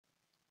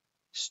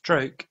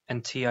Stroke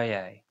and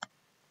TIA.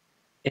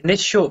 In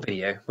this short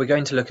video, we're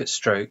going to look at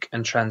stroke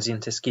and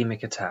transient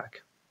ischemic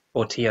attack,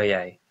 or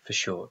TIA for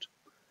short.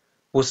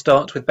 We'll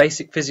start with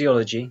basic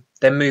physiology,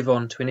 then move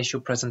on to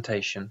initial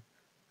presentation,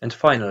 and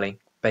finally,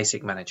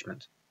 basic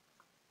management.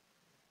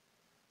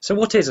 So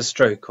what is a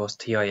stroke or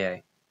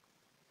TIA?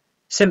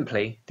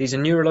 Simply, these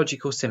are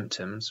neurological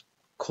symptoms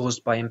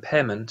caused by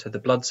impairment of the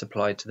blood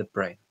supply to the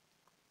brain.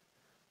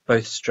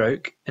 Both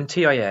stroke and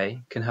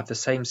TIA can have the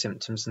same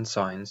symptoms and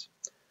signs,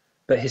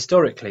 but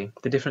historically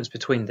the difference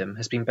between them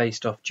has been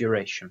based off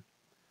duration,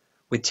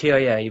 with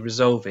TIA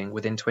resolving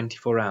within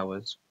 24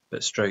 hours,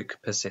 but stroke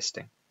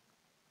persisting.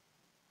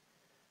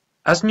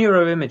 As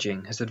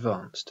neuroimaging has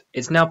advanced,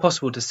 it's now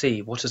possible to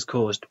see what has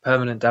caused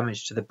permanent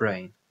damage to the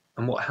brain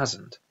and what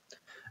hasn't,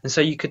 and so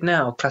you could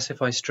now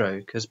classify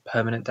stroke as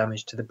permanent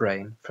damage to the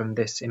brain from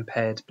this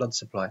impaired blood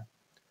supply,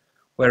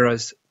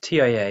 whereas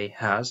TIA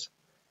has,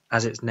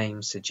 as its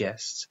name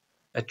suggests,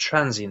 a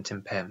transient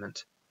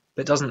impairment,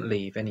 but doesn't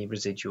leave any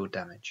residual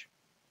damage.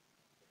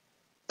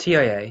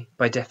 TIA,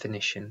 by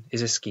definition,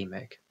 is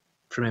ischemic,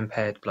 from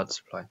impaired blood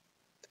supply,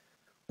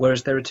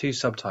 whereas there are two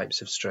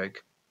subtypes of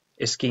stroke,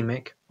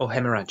 ischemic or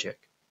hemorrhagic.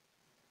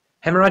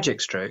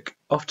 Hemorrhagic stroke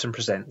often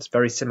presents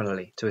very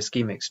similarly to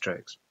ischemic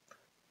strokes,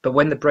 but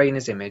when the brain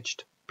is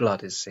imaged,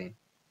 blood is seen.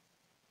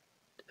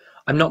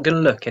 I'm not going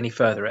to look any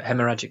further at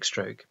hemorrhagic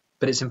stroke,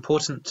 but it's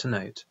important to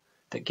note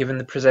that given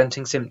the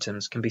presenting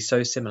symptoms can be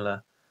so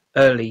similar,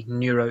 early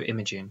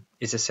neuroimaging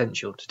is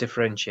essential to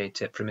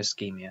differentiate it from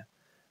ischemia,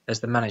 as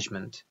the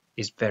management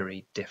is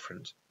very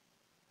different.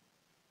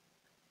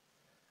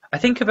 I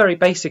think a very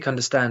basic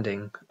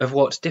understanding of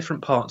what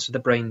different parts of the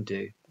brain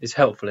do is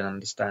helpful in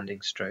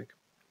understanding stroke.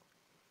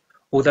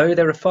 Although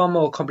there are far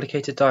more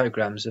complicated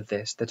diagrams of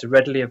this that are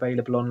readily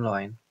available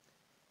online,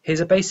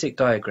 here's a basic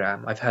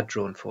diagram I've had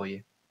drawn for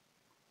you.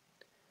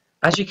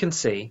 As you can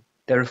see,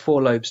 there are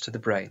four lobes to the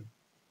brain: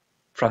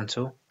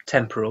 frontal,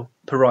 temporal,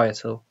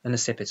 parietal, and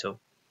occipital.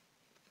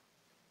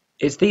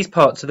 It's these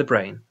parts of the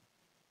brain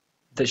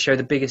that show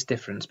the biggest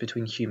difference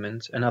between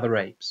humans and other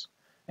apes,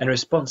 and are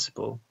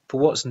responsible for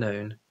what's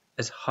known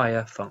as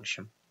higher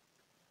function.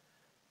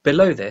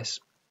 Below this,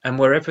 and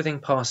where everything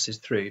passes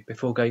through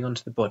before going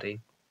onto the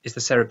body, is the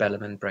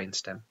cerebellum and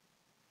brainstem.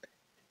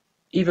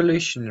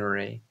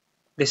 Evolutionarily,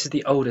 this is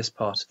the oldest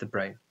part of the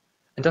brain,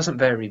 and doesn't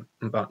vary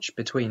much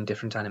between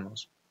different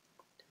animals.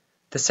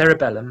 The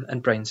cerebellum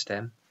and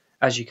brainstem,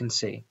 as you can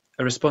see,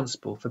 are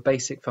responsible for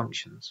basic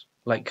functions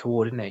like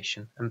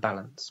coordination and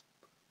balance.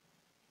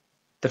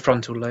 The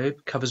frontal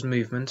lobe covers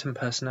movement and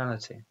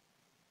personality.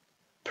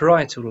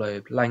 Parietal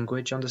lobe,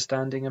 language,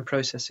 understanding and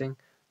processing,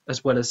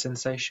 as well as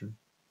sensation.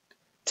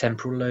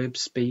 Temporal lobe,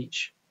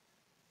 speech,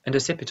 and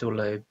occipital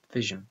lobe,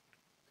 vision.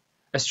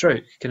 A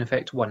stroke can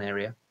affect one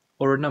area,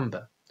 or a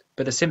number,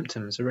 but the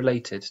symptoms are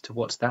related to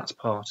what that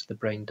part of the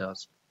brain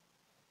does.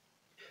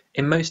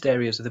 In most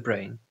areas of the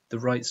brain, the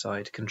right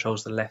side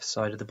controls the left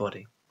side of the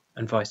body,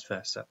 and vice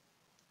versa.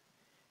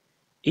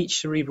 Each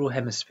cerebral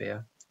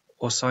hemisphere,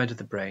 or side of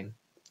the brain,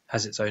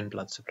 has its own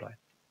blood supply.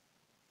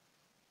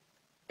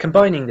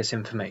 Combining this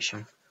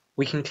information,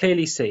 we can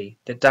clearly see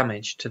that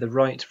damage to the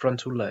right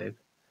frontal lobe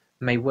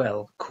may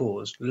well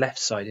cause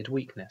left-sided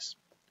weakness,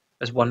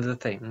 as one of the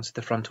things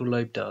the frontal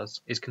lobe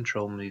does is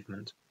control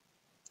movement.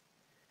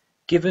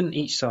 Given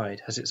each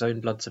side has its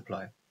own blood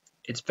supply,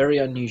 it's very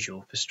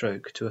unusual for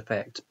stroke to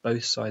affect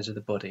both sides of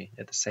the body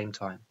at the same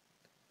time,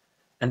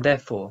 and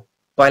therefore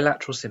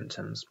bilateral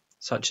symptoms,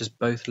 such as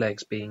both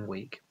legs being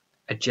weak,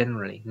 are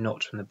generally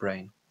not from the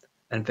brain,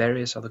 and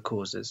various other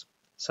causes,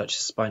 such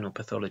as spinal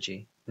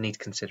pathology, need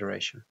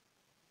consideration.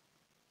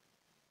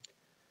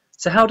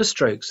 So how do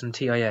strokes and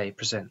TIA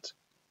present?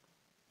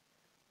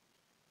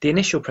 The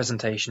initial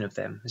presentation of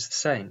them is the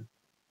same.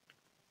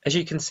 As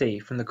you can see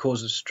from the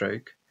cause of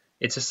stroke,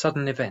 it's a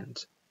sudden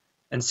event,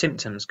 and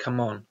symptoms come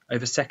on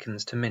over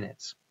seconds to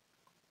minutes.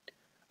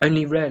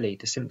 Only rarely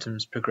do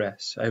symptoms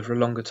progress over a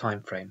longer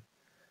time frame,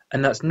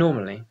 and that's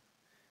normally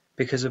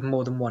because of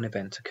more than one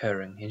event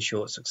occurring in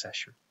short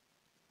succession.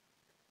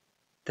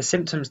 The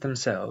symptoms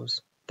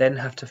themselves then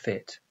have to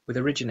fit with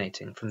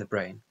originating from the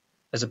brain,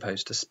 as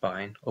opposed to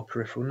spine or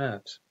peripheral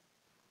nerves.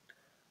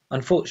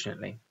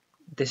 Unfortunately,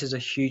 this is a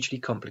hugely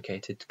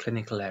complicated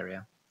clinical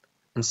area,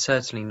 and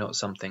certainly not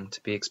something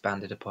to be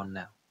expanded upon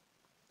now.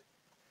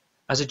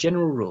 As a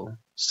general rule,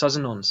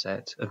 sudden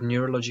onset of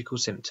neurological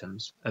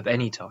symptoms of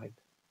any type,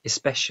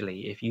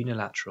 especially if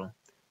unilateral,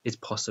 is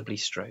possibly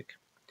stroke,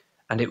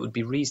 and it would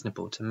be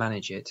reasonable to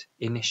manage it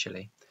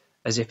initially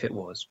as if it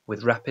was,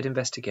 with rapid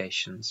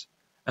investigations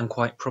and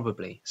quite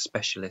probably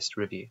specialist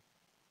review.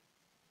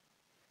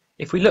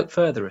 If we look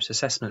further at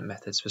assessment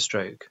methods for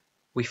stroke,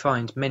 we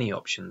find many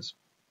options.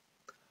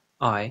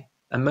 I,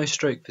 and most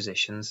stroke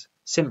physicians,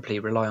 simply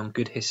rely on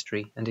good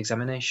history and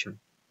examination.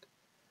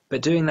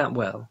 But doing that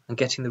well and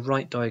getting the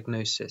right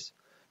diagnosis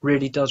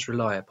really does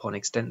rely upon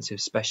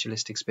extensive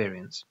specialist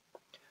experience,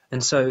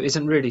 and so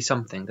isn't really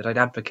something that I'd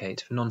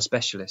advocate for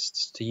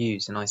non-specialists to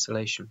use in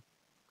isolation.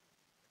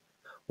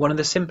 One of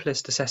the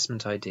simplest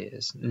assessment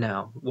ideas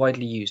now,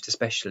 widely used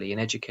especially in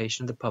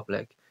education of the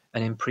public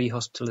and in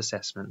pre-hospital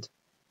assessment,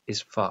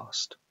 is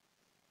FAST.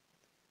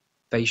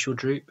 Facial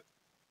droop,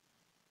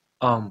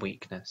 arm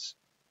weakness,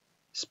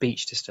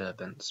 speech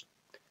disturbance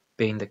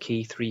being the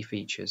key 3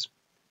 features,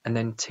 and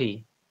then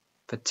T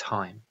for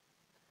time.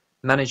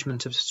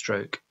 Management of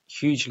stroke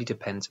hugely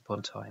depends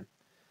upon time,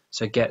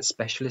 so get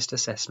specialist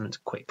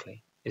assessment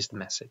quickly is the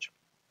message.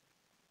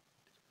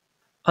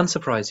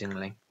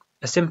 Unsurprisingly,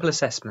 a simple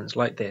assessment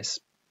like this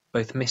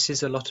both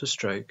misses a lot of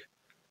stroke,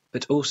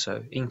 but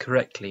also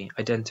incorrectly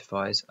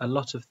identifies a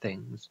lot of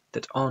things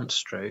that aren't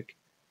stroke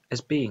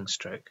as being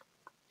stroke.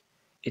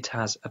 It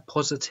has a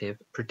positive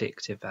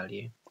predictive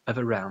value of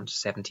around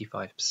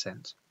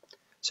 75%,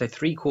 so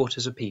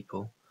 3/4 of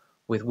people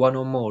with one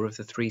or more of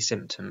the 3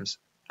 symptoms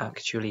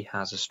actually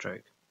has a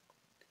stroke.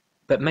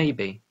 But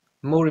maybe,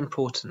 more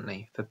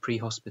importantly for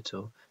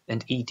pre-hospital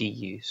and ED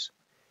use,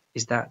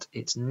 is that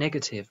its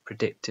negative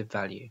predictive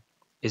value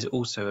is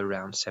also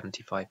around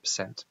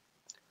 75%.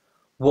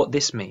 What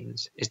this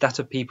means is that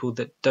of people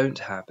that don't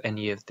have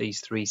any of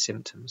these 3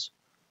 symptoms,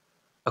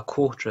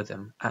 1/4 of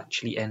them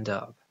actually end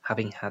up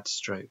having had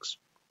strokes.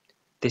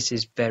 This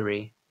is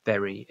very,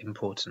 very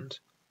important.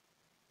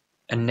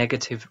 A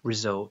negative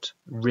result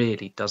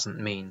really doesn't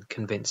mean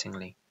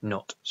convincingly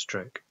not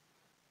stroke.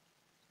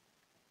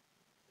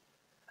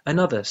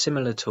 Another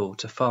similar tool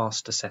to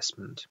FAST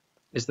assessment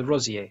is the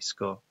Rosier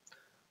score,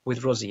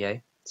 with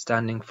Rosier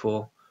standing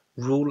for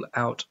Rule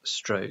Out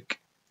Stroke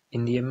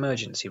in the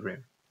Emergency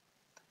Room.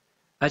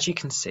 As you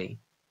can see,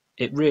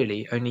 it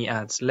really only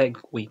adds leg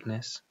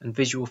weakness and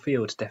visual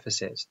field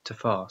deficit to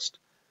FAST,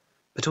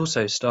 but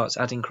also starts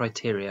adding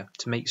criteria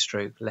to make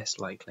stroke less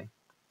likely,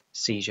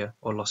 seizure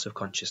or loss of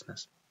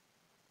consciousness.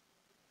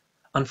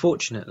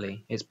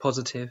 Unfortunately, its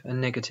positive and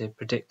negative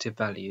predictive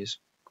values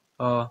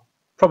are,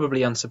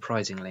 probably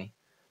unsurprisingly,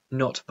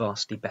 not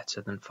vastly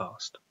better than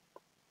FAST.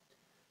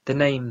 The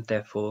name,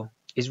 therefore,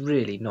 is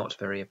really not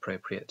very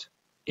appropriate.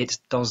 It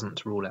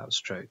doesn't rule out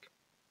stroke.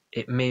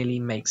 It merely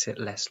makes it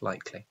less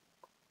likely.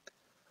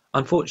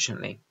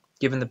 Unfortunately,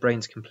 given the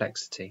brain's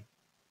complexity,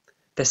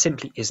 there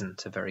simply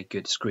isn't a very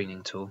good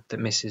screening tool that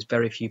misses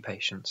very few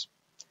patients.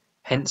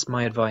 Hence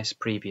my advice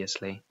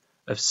previously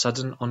of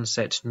sudden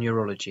onset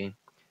neurology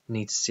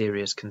needs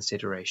serious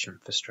consideration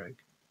for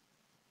stroke.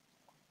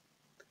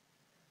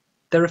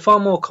 There are far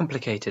more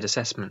complicated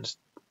assessments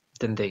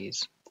than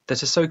these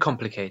that are so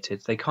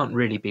complicated they can't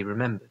really be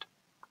remembered,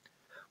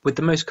 with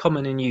the most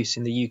common in use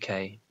in the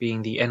UK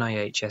being the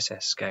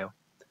NIH-SS scale.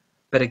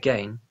 But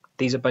again,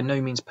 these are by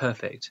no means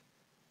perfect,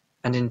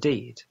 and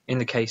indeed, in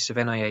the case of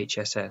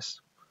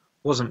NIH-SS,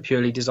 wasn't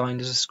purely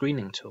designed as a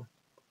screening tool.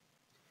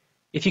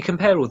 If you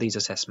compare all these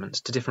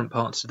assessments to different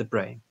parts of the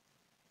brain,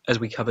 as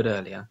we covered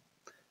earlier,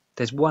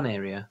 there's one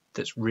area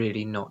that's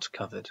really not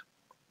covered,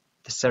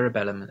 the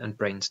cerebellum and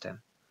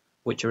brainstem,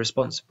 which are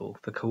responsible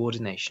for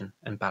coordination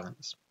and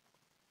balance.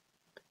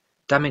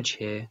 Damage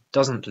here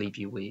doesn't leave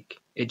you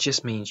weak, it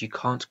just means you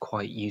can't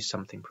quite use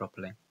something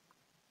properly.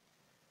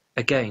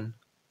 Again,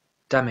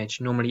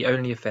 damage normally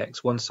only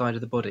affects one side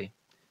of the body,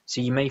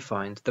 so you may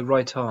find the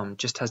right arm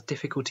just has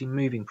difficulty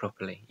moving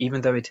properly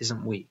even though it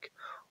isn't weak,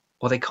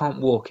 or they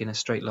can't walk in a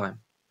straight line.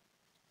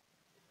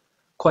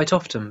 Quite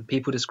often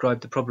people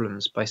describe the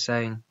problems by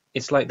saying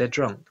it's like they're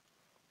drunk,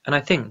 and I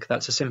think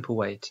that's a simple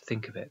way to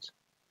think of it.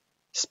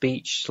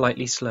 Speech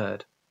slightly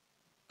slurred,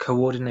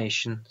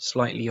 coordination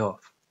slightly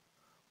off,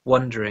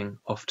 wandering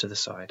off to the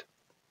side.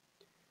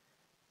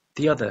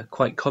 The other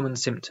quite common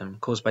symptom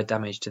caused by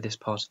damage to this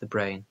part of the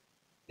brain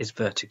is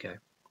vertigo,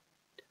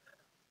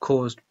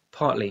 caused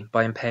partly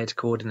by impaired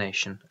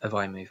coordination of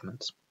eye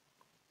movements.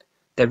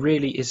 There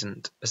really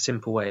isn't a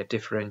simple way of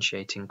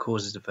differentiating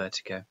causes of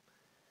vertigo,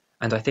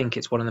 and I think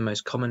it's one of the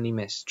most commonly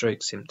missed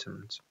stroke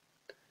symptoms,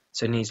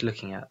 so needs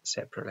looking at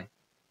separately.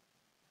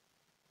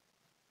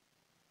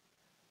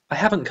 I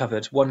haven't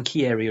covered one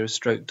key area of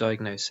stroke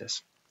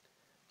diagnosis,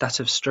 that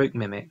of stroke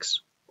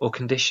mimics, or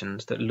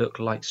conditions that look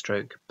like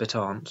stroke but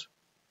aren't,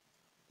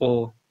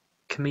 or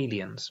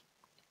chameleons,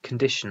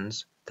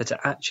 conditions that are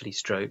actually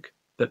stroke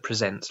but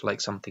present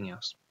like something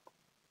else.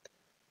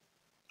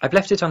 I've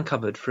left it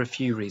uncovered for a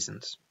few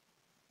reasons.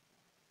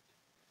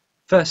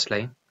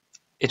 Firstly,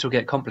 it'll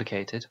get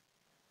complicated,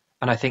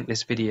 and I think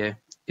this video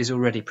is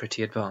already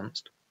pretty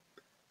advanced.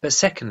 But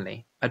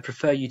secondly, I'd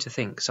prefer you to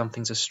think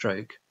something's a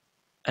stroke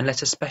and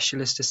let a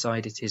specialist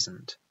decide it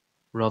isn't,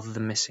 rather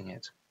than missing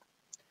it.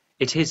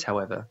 It is,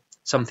 however,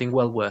 something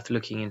well worth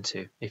looking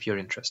into if you're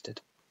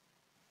interested.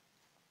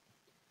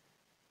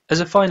 As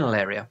a final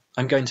area,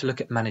 I'm going to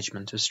look at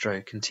management of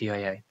stroke and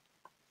TIA.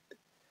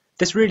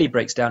 This really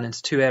breaks down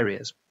into 2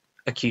 areas,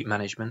 acute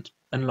management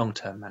and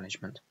long-term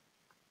management.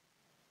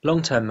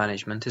 Long-term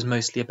management is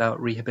mostly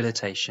about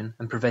rehabilitation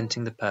and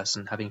preventing the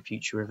person having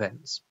future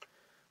events,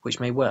 which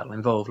may well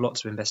involve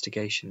lots of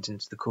investigations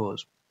into the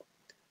cause.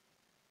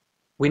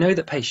 We know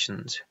that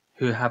patients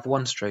who have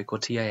one stroke or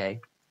TIA,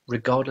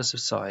 regardless of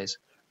size,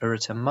 are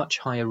at a much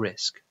higher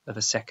risk of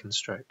a second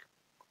stroke.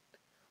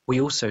 We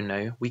also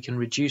know we can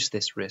reduce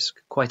this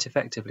risk quite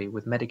effectively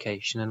with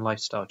medication and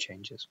lifestyle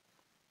changes.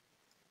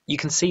 You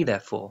can see,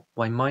 therefore,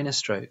 why minor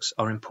strokes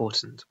are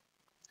important.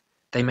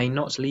 They may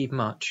not leave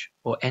much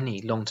or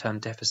any long-term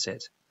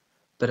deficit,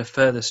 but a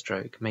further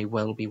stroke may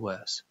well be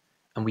worse,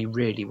 and we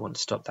really want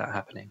to stop that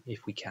happening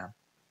if we can.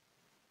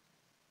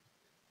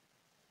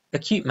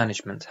 Acute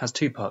management has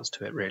two parts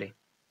to it, really: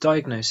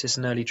 diagnosis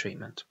and early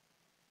treatment.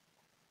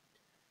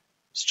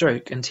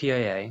 Stroke and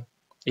TIA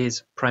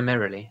is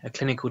primarily a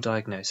clinical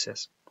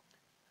diagnosis,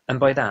 and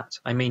by that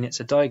I mean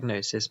it's a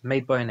diagnosis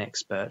made by an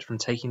expert from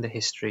taking the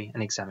history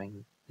and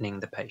examining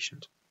the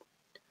patient.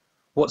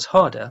 What's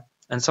harder,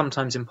 and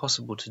sometimes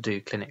impossible to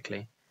do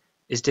clinically,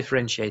 is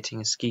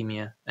differentiating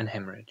ischemia and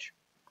hemorrhage.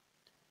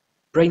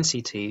 Brain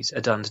CTs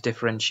are done to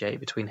differentiate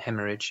between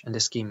hemorrhage and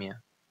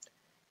ischemia.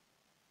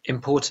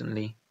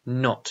 Importantly,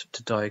 not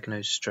to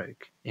diagnose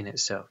stroke in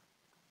itself.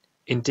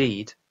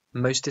 Indeed,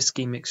 most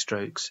ischemic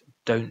strokes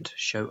don't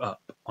show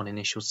up on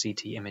initial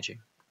CT imaging,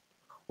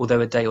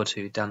 although a day or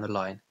two down the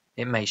line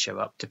it may show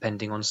up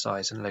depending on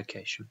size and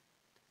location.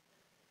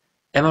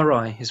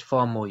 MRI is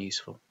far more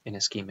useful in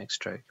ischemic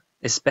stroke,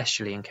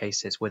 especially in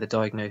cases where the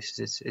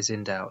diagnosis is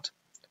in doubt,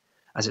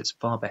 as it's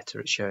far better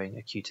at showing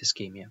acute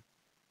ischemia.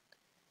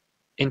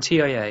 In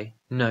TIA,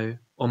 no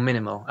or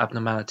minimal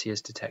abnormality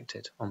is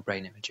detected on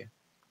brain imaging.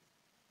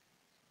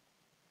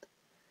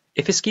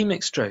 If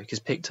ischemic stroke is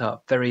picked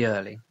up very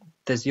early,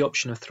 there's the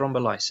option of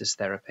thrombolysis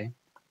therapy,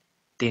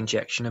 the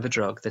injection of a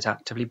drug that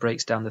actively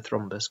breaks down the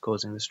thrombus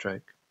causing the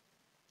stroke.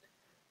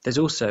 There's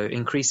also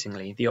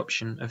increasingly the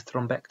option of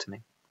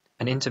thrombectomy,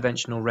 an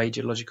interventional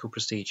radiological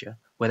procedure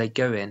where they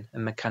go in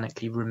and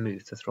mechanically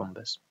remove the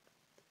thrombus.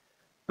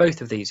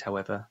 Both of these,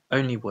 however,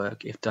 only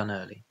work if done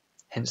early,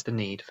 hence the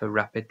need for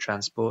rapid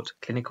transport,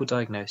 clinical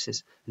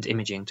diagnosis, and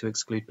imaging to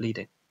exclude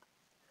bleeding.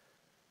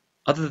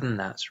 Other than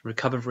that,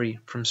 recovery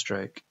from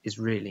stroke is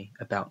really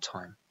about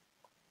time.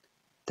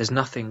 There's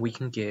nothing we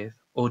can give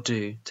or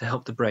do to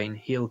help the brain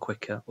heal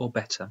quicker or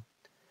better,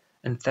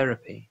 and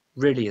therapy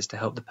really is to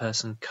help the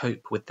person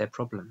cope with their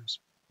problems,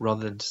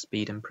 rather than to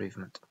speed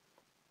improvement.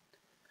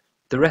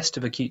 The rest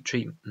of acute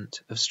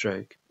treatment of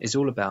stroke is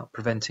all about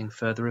preventing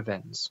further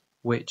events,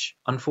 which,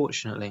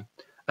 unfortunately,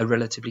 are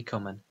relatively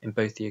common in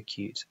both the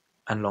acute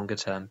and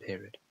longer-term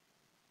period.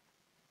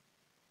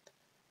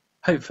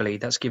 Hopefully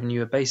that's given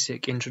you a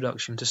basic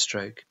introduction to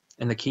stroke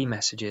and the key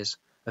messages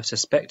of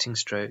suspecting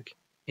stroke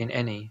in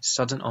any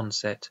sudden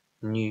onset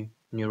new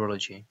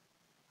neurology,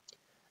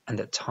 and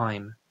that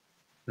time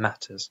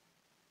matters.